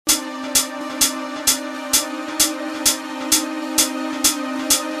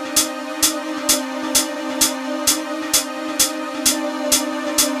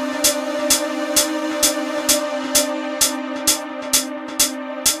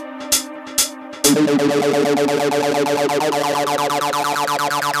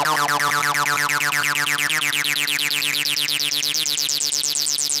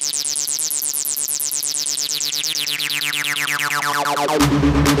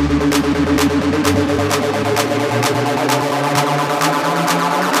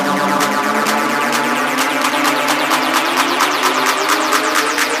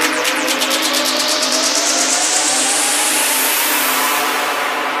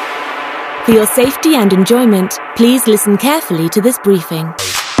For your safety and enjoyment, please listen carefully to this briefing.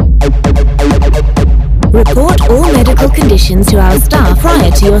 Report all medical conditions to our staff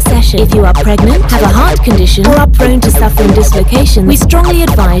prior to your session. If you are pregnant, have a heart condition, or are prone to suffering dislocations, we strongly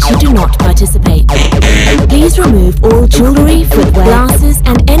advise you do not participate. Please remove all jewelry, footwear, glasses,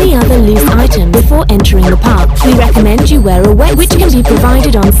 and any other loose items before entering the park. We recommend you wear a wetsuit, which can be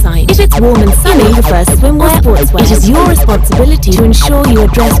provided on site. If it's warm and sunny, you may prefer swimwear or sportswear. It is your responsibility to ensure you are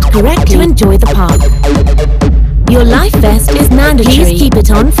dressed correctly to enjoy the park. Your life vest is mandatory. Please keep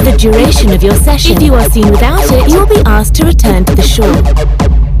it on for the duration of your session. If you are seen without it, you will be asked to return to the shore.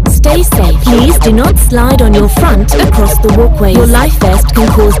 Stay safe. Please do not slide on your front across the walkways. Your life vest can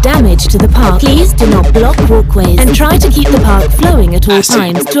cause damage to the park. Please do not block walkways and try to keep the park flowing at all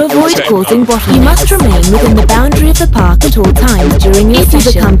times to avoid causing bottlenecks. You must remain within the boundary of the park at all times during your session.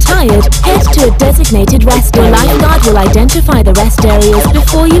 If you become tired, head to a designated rest area. Your lifeguard will identify the rest areas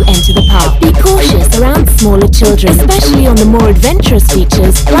before you enter the park. Be cautious around smaller children, especially on the more adventurous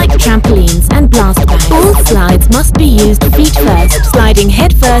features like trampolines and blast bags. All slides must be used feet first. Sliding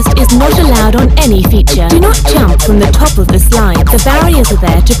head first is not allowed on any feature. Do not jump from the top of the slide. The barriers are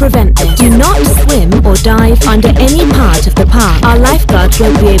there to prevent this. Do not swim or dive under any part of the park. Our lifeguards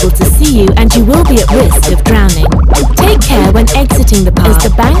won't be able to see you and you will be at risk of drowning. Take care when exiting the park, as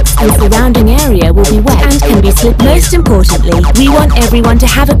the banks and surrounding area will be wet and can be slippery. Most importantly, we want everyone to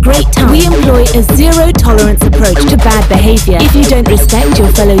have a great time. We employ a zero-tolerance approach to bad behavior. If you don't respect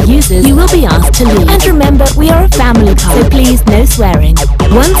your fellow users, you will be asked to leave. And remember, we are a family park, so please no swearing.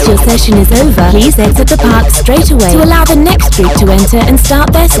 Once your session is over, please exit the park straight away to allow the next group to enter and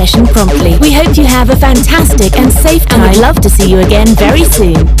start their session promptly. We hope you have a fantastic and safe time. And we'd love to see you again very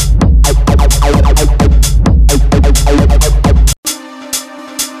soon.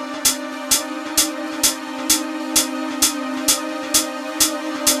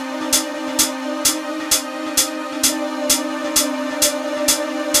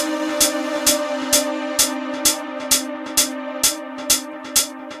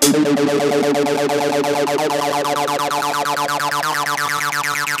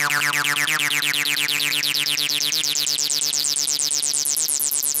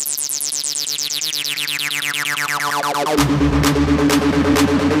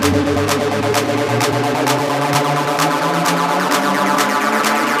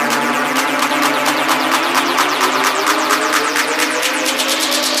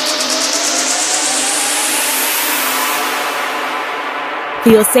 For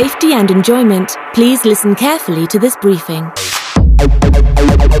your safety and enjoyment, please listen carefully to this briefing.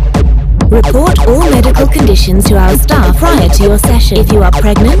 Report all medical conditions to our staff prior to your session. If you are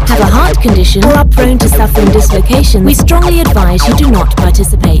pregnant, have a heart condition, or are prone to suffering dislocations, we strongly advise you do not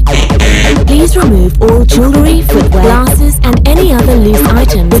participate. Please remove all jewelry, footwear, glasses, and any other loose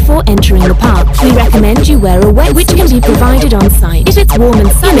items before entering the park. We recommend you wear a wetsuit, which can be provided on site. If it's warm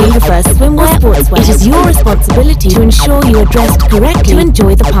and sunny, you may prefer swimwear or sportswear. It is your responsibility to ensure you are dressed correctly to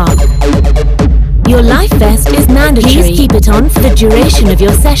enjoy the park. Your life vest is mandatory. Please keep it on for the duration of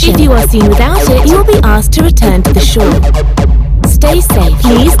your session. If you are seen without it, you will be asked to return to the shore. Stay safe.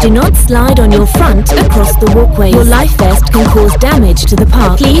 Please do not slide on your front across the walkways. Your life vest can cause damage to the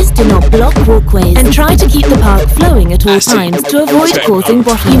park. Please do not block walkways and try to keep the park flowing at all times to avoid causing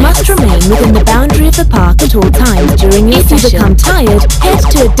bottlenecks. You must remain within the boundary of the park at all times during your session. If you become tired, head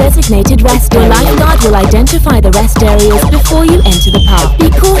to a designated rest area. Your lifeguard will identify the rest areas before you enter the park. Be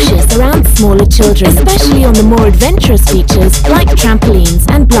cautious around smaller children, especially on the more adventurous features like trampolines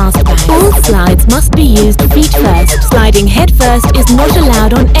and blast bags. All slides must be used feet first. Sliding head first is not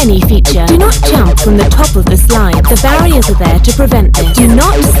allowed on any feature. Do not jump from the top of the slide. The barriers are there to prevent this. Do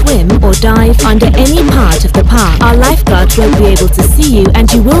not swim or dive under any part of the park. Our lifeguards won't be able to see you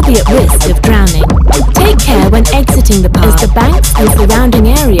and you will be at risk of drowning. Take care when exiting the park, as the banks and surrounding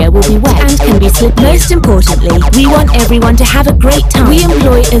area will be wet and can be slippery. Most importantly, we want everyone to have a great time. We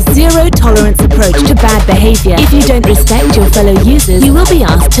employ a zero-tolerance approach to bad behavior. If you don't respect your fellow users, you will be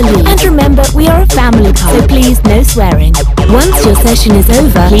asked to leave. And remember, we are a family park, so please no swearing. Once your session is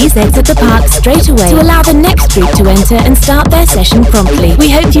over, please exit the park straight away to allow the next group to enter and start their session promptly. We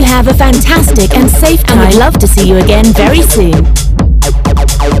hope you have a fantastic and safe time. And we'd love to see you again very soon.